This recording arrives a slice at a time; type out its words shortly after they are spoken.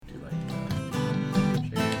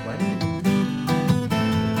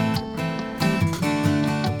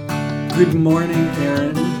Good morning,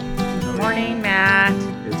 Erin. Good morning, Matt.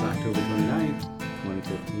 It's October 29th,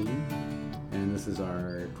 2015, and this is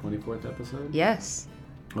our 24th episode Yes.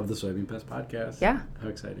 of the Soybean Pest Podcast. Yeah. How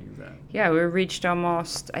exciting is that? Yeah, we reached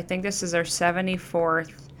almost, I think this is our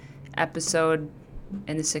 74th episode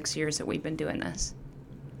in the 6 years that we've been doing this.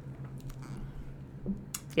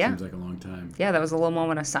 Yeah. Seems like a long time. Yeah, that was a little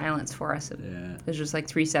moment of silence for us. It Yeah. was just like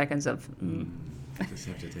 3 seconds of Just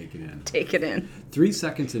have to take it in. take it in. 3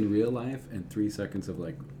 seconds in real life and 3 seconds of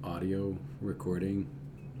like audio recording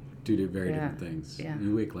do very different things. Yeah.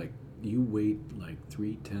 You wait like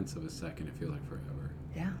 0.3 of a second. It feels like forever.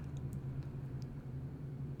 Yeah.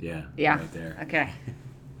 Yeah. Yeah. Right there. Okay.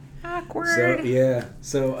 Awkward.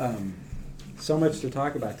 So much to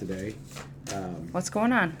talk about today. What's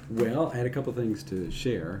going on? Well, I had a couple things to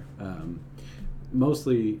share.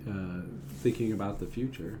 Mostly thinking about the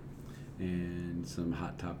future and some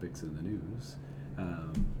hot topics in the news.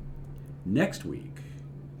 Next week?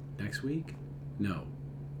 No,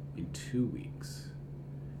 in 2 weeks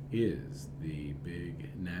is the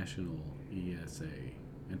big National ESA,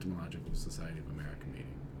 Entomological Society of America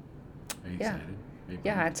meeting. Are you excited?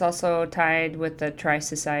 Yeah, it's also tied with the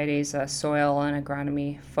Tri-Society's soil and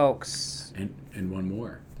agronomy folks. And one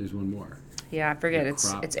more. There's one more. Yeah, I forget.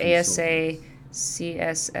 It's ASA,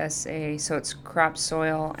 CSSA, so it's crop,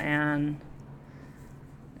 soil, and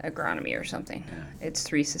agronomy or something. Yeah. It's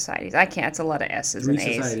 3 societies. It's a lot of S's 3 and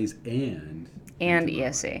A's. societies and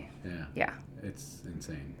ESA. Yeah. It's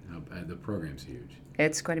insane. The program's huge.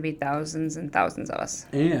 It's going to be thousands and thousands of us.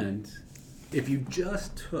 And if you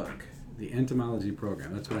just took the entomology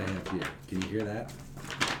program, that's what I have here. Can you hear that?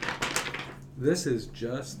 This is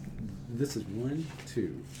 1,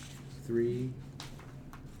 2, 3,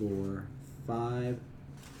 4, 5,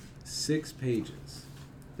 6 pages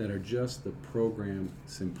that are just the program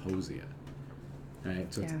symposia. All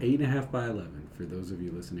right, so it's 8.5 by 11 for those of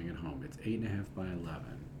you listening at home. It's 8.5 by 11.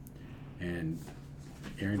 And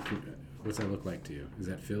Erin, what's that look like to you? Is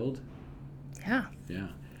that filled? Yeah. Yeah.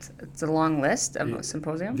 It's a long list of a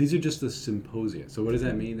symposium. These are just the symposia. So what does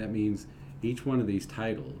that mean? That means each one of these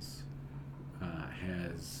titles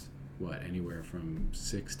has, anywhere from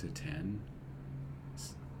 6 to 10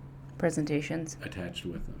 presentations attached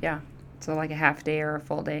with them. Yeah. So like a half day or a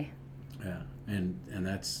full day. Yeah. And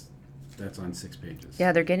that's on 6 pages.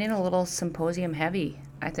 Yeah, they're getting a little symposium heavy,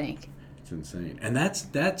 I think. It's insane. And that's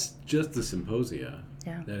just the symposia.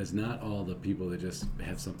 Yeah. That is not all the people that just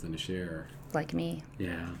have something to share. Like me.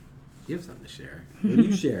 Yeah. You have something to share. What are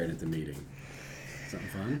you sharing at the meeting? Something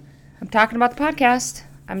fun? I'm talking about the podcast.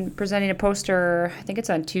 I'm presenting a poster, I think it's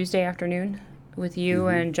on Tuesday afternoon, with you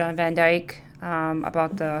and John Van Dyke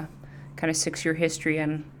about the kind of 6-year history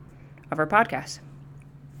of our podcast.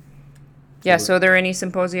 Yeah, so are there any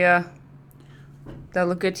symposia that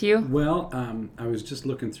look good to you? Well, I was just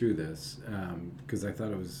looking through this because I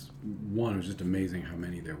thought it was just amazing how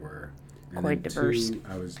many there were. And quite diverse. 2,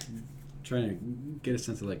 I was trying to get a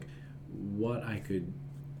sense of like what I could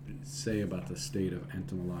say about the state of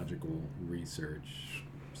entomological research,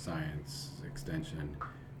 science, extension,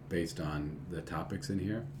 based on the topics in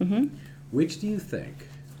here. Mm-hmm. Which do you think?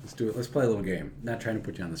 Let's do it. Let's play a little game. Not trying to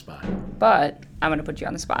put you on the spot. But I'm going to put you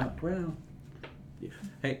on the spot. Well,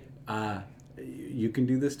 hey, you can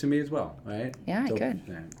do this to me as well, right? Yeah, I could.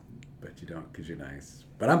 But you don't because you're nice.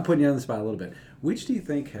 But I'm putting you on the spot a little bit. Which do you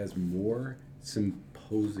think has more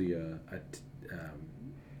symposia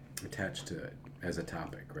attached to it as a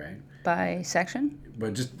topic, right? By section?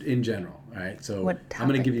 But just in general, all right? So What I'm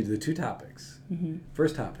going to topic? give you the 2 topics. Mm-hmm.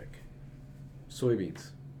 First topic, soybeans.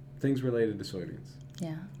 Things related to soybeans.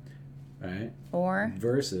 Yeah. All right? Or?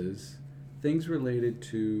 Versus things related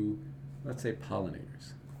to, let's say,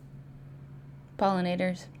 pollinators.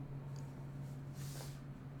 Pollinators.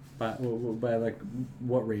 By like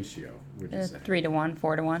what ratio would you say? 3 to 1,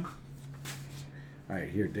 4 to 1. All right,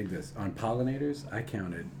 here, dig this. On pollinators, I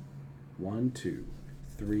counted 1, 2,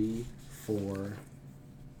 3, 4,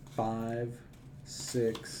 5,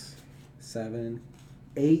 6, 7,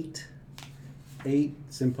 8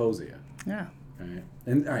 symposia. Yeah. All right,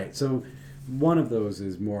 and all right, so one of those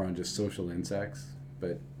is more on just social insects,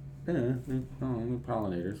 but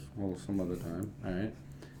pollinators, well, some other time. All right,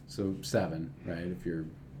 so 7, right? If you're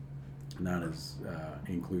not as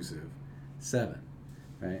inclusive, 7,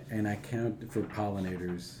 right? And I count for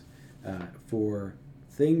pollinators for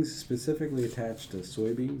things specifically attached to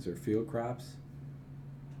soybeans or field crops.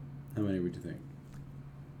 How many would you think?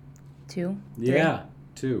 2? 3? Yeah,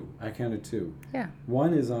 2. I counted 2. Yeah.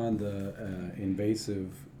 One is on the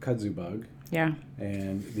invasive kudzu bug. Yeah.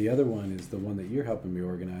 And the other one is the one that you're helping me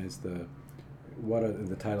organize, the what are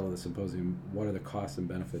the title of the symposium? What are the costs and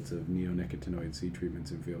benefits of neonicotinoid seed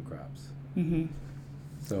treatments in field crops? Mm-hmm.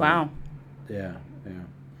 So, Wow. Yeah. And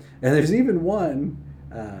there's even one.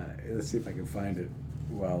 Let's see if I can find it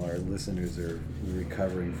while our listeners are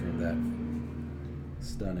recovering from that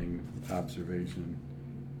stunning observation.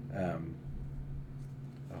 Where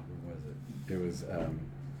was it? It was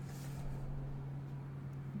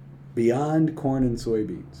Beyond Corn and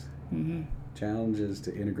Soybeans. Mm-hmm. Challenges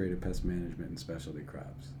to integrated pest management and specialty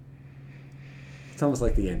crops. It's almost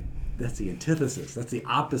like that's the antithesis. That's the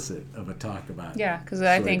opposite of a talk about Because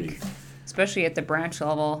I think, especially at the branch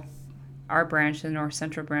level, our branch, the North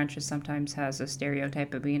Central branches, sometimes has a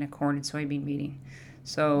stereotype of being a corn and soybean meeting.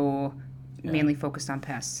 So mainly focused on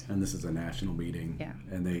pests. And this is a national meeting. Yeah.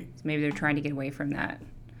 And So maybe they're trying to get away from that.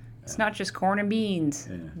 It's not just corn and beans.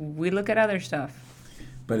 Yeah. We look at other stuff.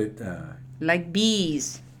 But like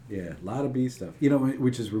bees. Yeah, a lot of bee stuff. You know,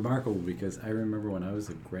 which is remarkable because I remember when I was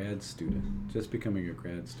a grad student, just becoming a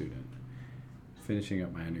grad student, finishing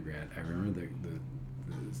up my undergrad, I remember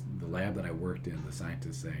the lab that I worked in, the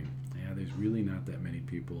scientists saying, yeah, there's really not that many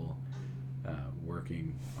people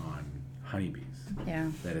working on honeybees.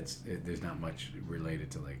 Yeah. That there's not much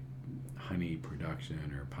related to like honey production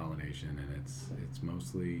or pollination, and it's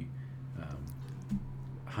mostly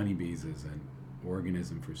honeybees as an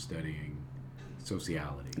organism for studying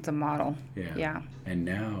sociality. It's a model. Yeah. And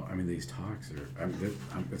now, I mean, these talks are,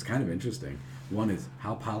 it's kind of interesting. One is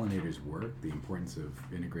how pollinators work, the importance of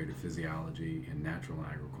integrated physiology in natural and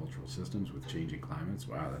agricultural systems with changing climates.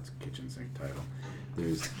 Wow, that's a kitchen sink title.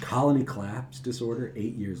 There's colony collapse disorder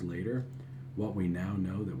 8 years later. What we now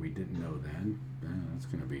know that we didn't know then, that's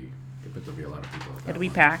going to be, but there'll be a lot of people at that It'll be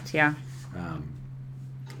one. packed, yeah.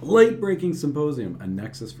 Late-breaking symposium, a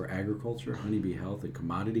nexus for agriculture, honeybee health, and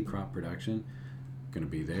commodity crop production. Going to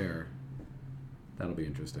be there. That'll be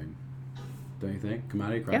interesting, don't you think?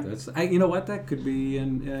 Commodity crop. Yeah. You know what? That could be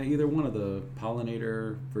in either one of the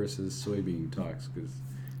pollinator versus soybean talks, because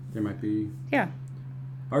there might be. Yeah.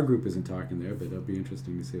 Our group isn't talking there, but it'll be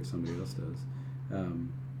interesting to see if somebody else does.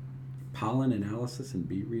 Pollen analysis and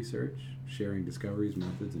beet research, sharing discoveries,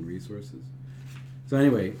 methods, and resources. So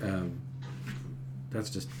anyway, that's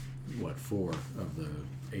just 4 of the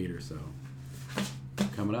 8 or so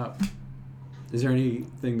coming up. Is there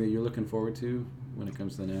anything that you're looking forward to when it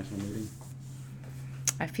comes to the national meeting?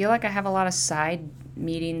 I feel like I have a lot of side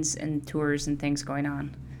meetings and tours and things going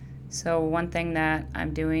on. So one thing that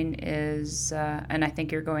I'm doing is, and I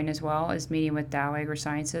think you're going as well, is meeting with Dow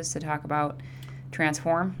AgriSciences to talk about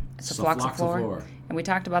Transform. It's a Floxiflor. And we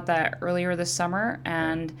talked about that earlier this summer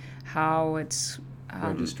and how it's...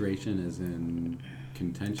 registration is in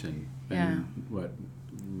contention. And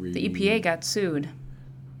the EPA got sued.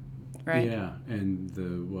 Right. Yeah, and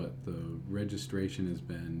the registration has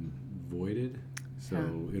been voided, so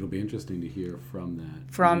it'll be interesting to hear from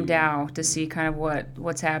that. From Dow to see kind of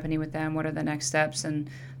what's happening with them, what are the next steps, and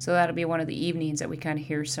so that'll be one of the evenings that we kind of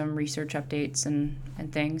hear some research updates and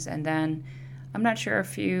things. And then I'm not sure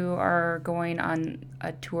if you are going on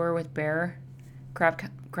a tour with Bayer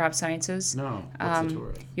Crop Sciences. No, what's the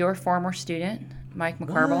tour? Your former student, Mike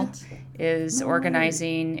McCarble, is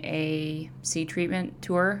organizing a seed treatment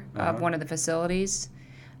tour of one of the facilities.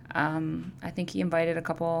 I think he invited a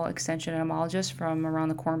couple extension entomologists from around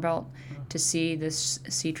the Corn Belt to see this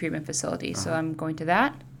seed treatment facility. So I'm going to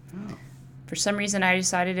that. For some reason, I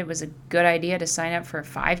decided it was a good idea to sign up for a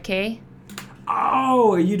 5K.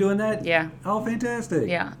 Oh, are you doing that? Yeah. Oh, fantastic.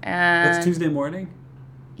 Yeah. That's Tuesday morning?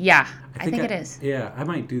 Yeah, I think it is. Yeah, I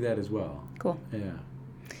might do that as well. Cool. Yeah.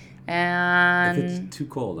 And if it's too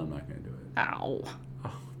cold, I'm not going to do it. Ow.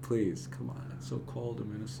 Oh, please, come on. It's so cold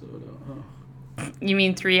in Minnesota. Oh. You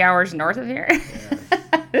mean 3 hours north of here?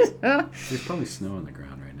 Yeah. There's probably snow on the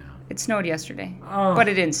ground right now. It snowed yesterday, but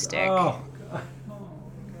it didn't stick. Oh, God.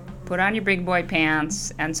 Put on your big boy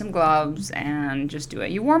pants and some gloves and just do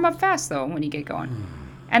it. You warm up fast, though, when you get going.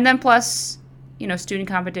 And then plus, student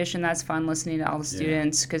competition, that's fun listening to all the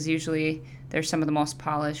students because usually they're some of the most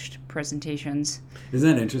polished presentations.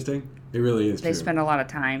 Isn't that interesting? It really is. They spend a lot of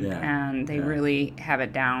time and they really have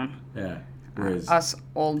it down. Yeah. Us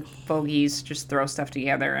old fogies just throw stuff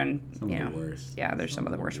together and, some of the worst. Yeah, there's some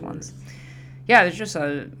of the worst ones. Yeah, there's just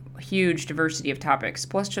a huge diversity of topics,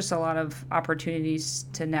 plus just a lot of opportunities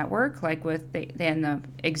to network, like with the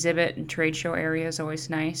exhibit and trade show area is always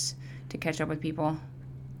nice to catch up with people.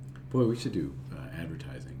 Boy, we should do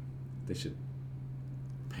advertising. They should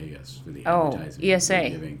pay us for the advertising. ESA. We're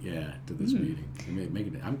giving, to this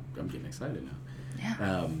meeting. I'm getting excited now.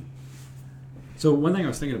 Yeah. So one thing I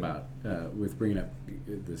was thinking about with bringing up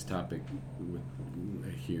this topic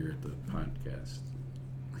here at the podcast,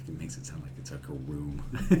 it makes it sound like it's like a room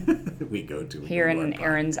we go to. Here in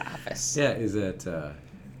Aaron's office. Yeah, is that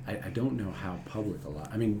I don't know how public a lot.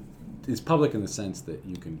 I mean, it's public in the sense that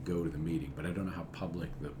you can go to the meeting, but I don't know how public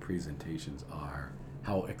the presentations are,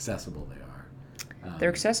 how accessible they are. They're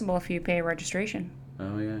accessible if you pay registration.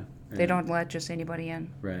 Oh, yeah. They don't let just anybody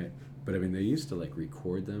in. Right. But, I mean, they used to, like,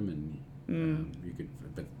 record them, and you could,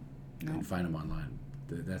 but and find them online.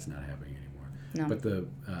 That's not happening anymore. No. But the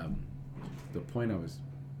point I was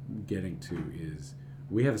getting to is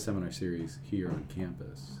we have a seminar series here on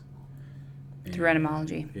campus. Through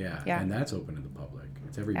etymology. Yeah, Yeah. and that's open to the public.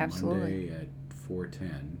 It's every Absolutely. Monday at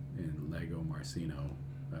 4:10 in Lego Marcino.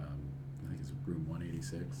 I think it's room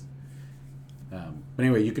 186. But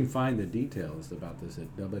anyway, you can find the details about this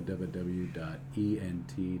at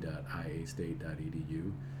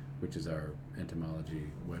www.ent.iastate.edu, which is our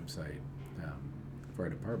entomology website for our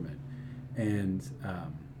department. And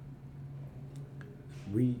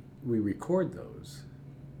we record those.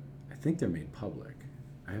 I think they're made public.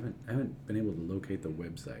 I haven't been able to locate the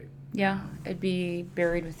website. Yeah, it'd be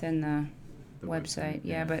buried within the website.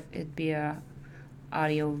 Yeah, but it'd be a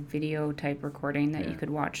audio video type recording that you could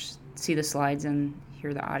watch, see the slides and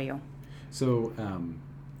hear the audio. So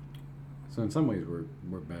so in some ways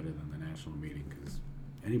we're better than the national meeting because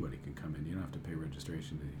anybody can come in. You don't have to pay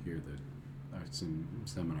registration to hear our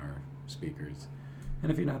seminar speakers. And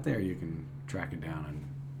if you're not there, you can track it down and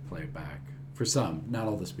play it back. For some, not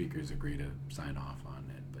all the speakers agree to sign off on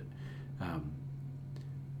it, but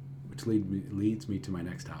which leads me to my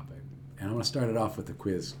next topic. And I'm going to start it off with a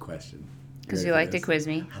quiz question. Because you like to quiz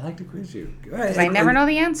me. I like to quiz you. Because I never know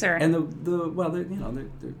the answer. And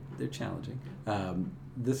they're challenging.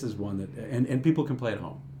 This is one that and people can play at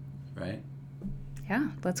home, right? Yeah,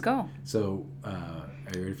 let's go. So, are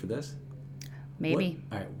you ready for this? Maybe.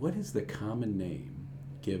 All right. What is the common name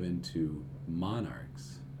given to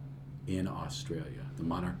monarchs in Australia? The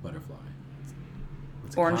monarch butterfly.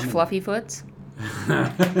 What's Orange common... fluffy foots?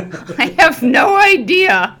 I have no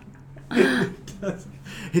idea.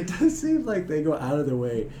 It does seem like they go out of their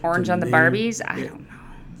way. Orange on the Barbies? I don't know.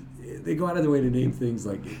 They go out of their way to name things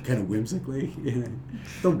like kind of whimsically.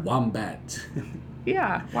 The wombat.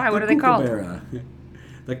 Yeah. Why? What are they called? Kookaburra.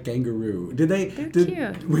 The kangaroo. They're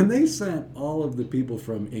cute. When they sent all of the people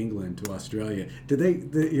from England to Australia, did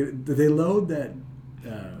they load that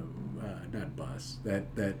not bus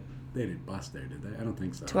that they didn't bus there, did they? I don't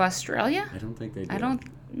think so. To Australia? I don't think they did. I don't.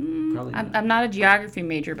 Probably not. I'm not a geography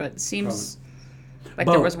major, but it seems like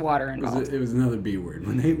there was water involved. It was another B word.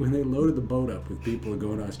 When they loaded the boat up with people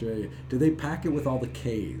going to Australia, did they pack it with all the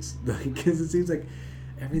K's? Because it seems like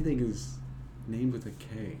everything is named with a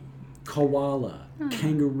K. Koala,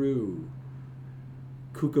 kangaroo,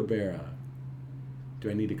 kookaburra. Do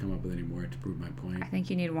I need to come up with any more to prove my point? I think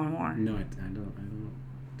you need one more. No, I don't.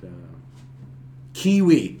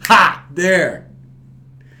 Kiwi. Ha! There.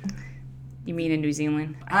 You mean in New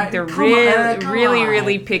Zealand? They're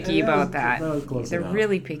really picky about that. That was close They're enough.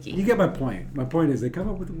 really picky. You get my point. My point is they come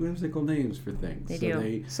up with whimsical names for things. They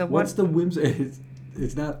do. So what's the whimsical?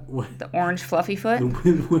 It's not what the orange fluffy foot.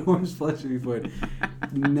 The orange fluffy foot,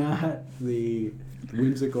 not the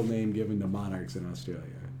whimsical name given to monarchs in Australia.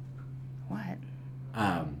 What?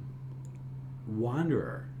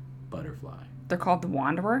 Wanderer butterfly. They're called the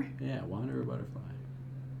wanderer? Yeah, wanderer butterfly.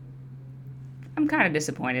 I'm kind of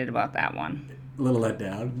disappointed about that one. A little let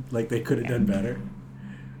down, like they could have done better.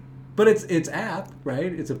 But it's apt, right?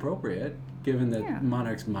 It's appropriate, given that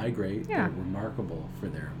monarchs migrate. Yeah. They're remarkable for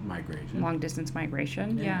their migration. Long distance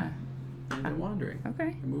migration, yeah. And they're wandering.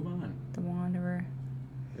 Okay. They move on. The wanderer.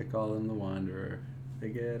 They call him the wanderer. They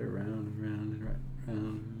get around and round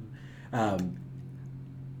and round.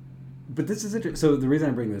 But this is interesting. So the reason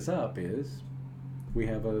I bring this up is we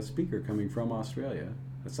have a speaker coming from Australia,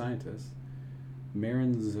 a scientist,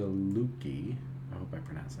 Marin Zaluki. I hope I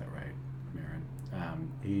pronounced that right, Marin.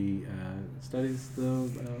 He studies the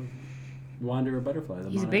wanderer butterfly.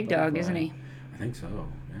 He's a big dog, isn't he? I think so.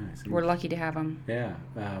 Yeah. We're lucky to have him. Yeah.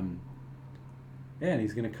 And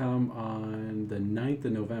he's going to come on the 9th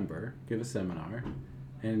of November, give a seminar.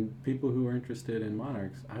 And people who are interested in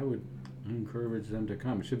monarchs, I would encourage them to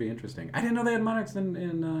come. It should be interesting. I didn't know they had monarchs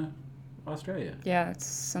in Australia. Yeah, it's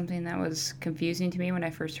something that was confusing to me when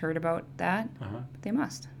I first heard about that. Uh-huh. But they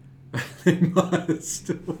must. They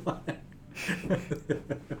must.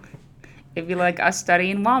 It'd be like us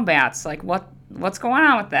studying wombats. Like, what's going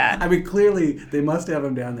on with that? I mean, clearly they must have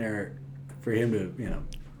him down there for him to,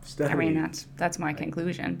 study. I mean, that's my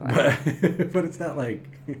conclusion. But but it's not like,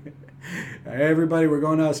 hey, everybody, we're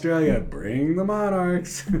going to Australia. Bring the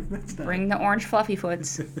monarchs. Bring the orange fluffy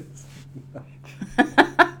foots.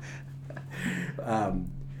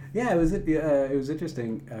 Yeah, it was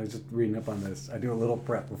interesting. I was just reading up on this. I do a little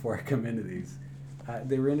prep before I come into these.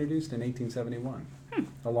 They were introduced in 1871,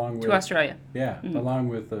 along with To Australia. Yeah, Mhm. along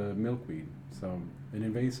with milkweed. So an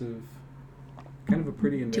invasive, kind of a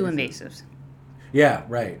pretty invasive. Two invasives. Yeah,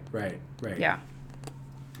 right. Yeah.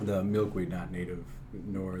 The milkweed, not native,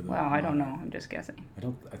 nor the. Well, I don't know. I'm just guessing. I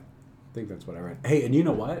think that's what I read. Hey, and you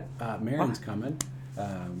know what? Marin's coming,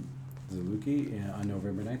 Zaluki, on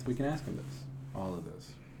November 9th. We can ask him this, all of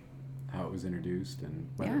this, how it was introduced and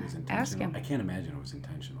whether it was intentional. Ask him. I can't imagine it was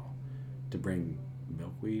intentional to bring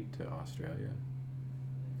milkweed to Australia.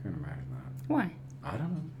 I can't imagine that. Why? I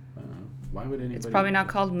don't know. Why would anybody? It's probably not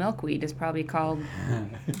called milkweed. It's probably called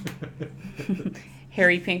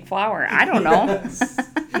hairy pink flower. I don't know. Yes.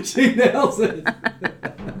 She nails it.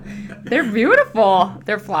 They're beautiful.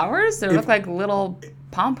 They're flowers. They look like little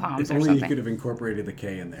pom-poms If or only something. you could have incorporated the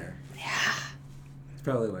K in there. Yeah. It's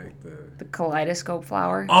probably like The kaleidoscope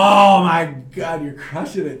flower. Oh my God! You're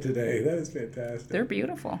crushing it today. That is fantastic. They're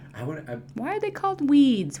beautiful. I Why are they called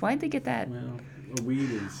weeds? Why'd they get that? Well, a weed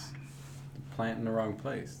is a plant in the wrong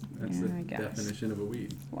place. That's Yeah, the I guess. definition of a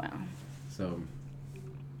weed. Wow. So,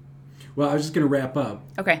 well, I was just going to wrap up.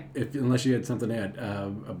 Okay. Unless you had something to add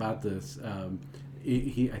about this. I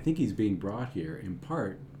think he's being brought here in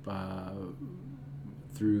part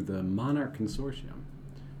through the Monarch Consortium,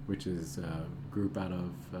 which is a group out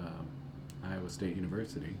of Iowa State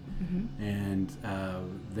University. Mm-hmm. And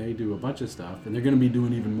they do a bunch of stuff, and they're going to be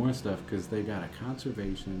doing even more stuff because they got a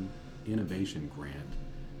conservation innovation grant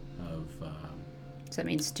of So that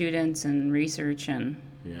means students and research and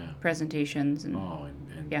presentations and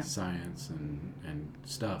and science and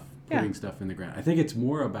stuff, Yeah. putting stuff in the ground. I think it's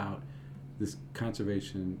more about this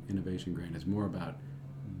conservation innovation grant is more about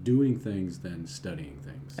doing things than studying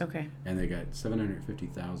things. Okay. And they got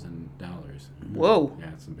 $750,000. Whoa. Yeah,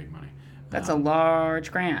 it's some big money. That's a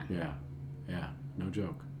large grant. Yeah, no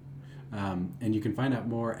joke. And you can find out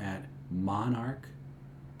more at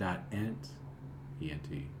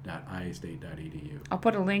monarch.iastate.edu. I'll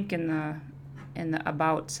put a link in the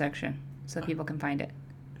about section so people can find it.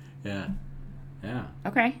 Yeah.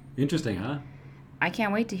 Okay. Interesting, huh? I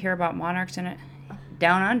can't wait to hear about monarchs in it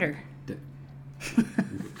down under.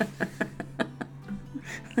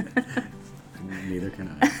 Neither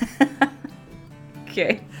can I.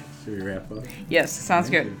 Okay. Should we wrap up? Yes, sounds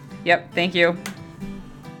Thank good. you. Yep, thank you.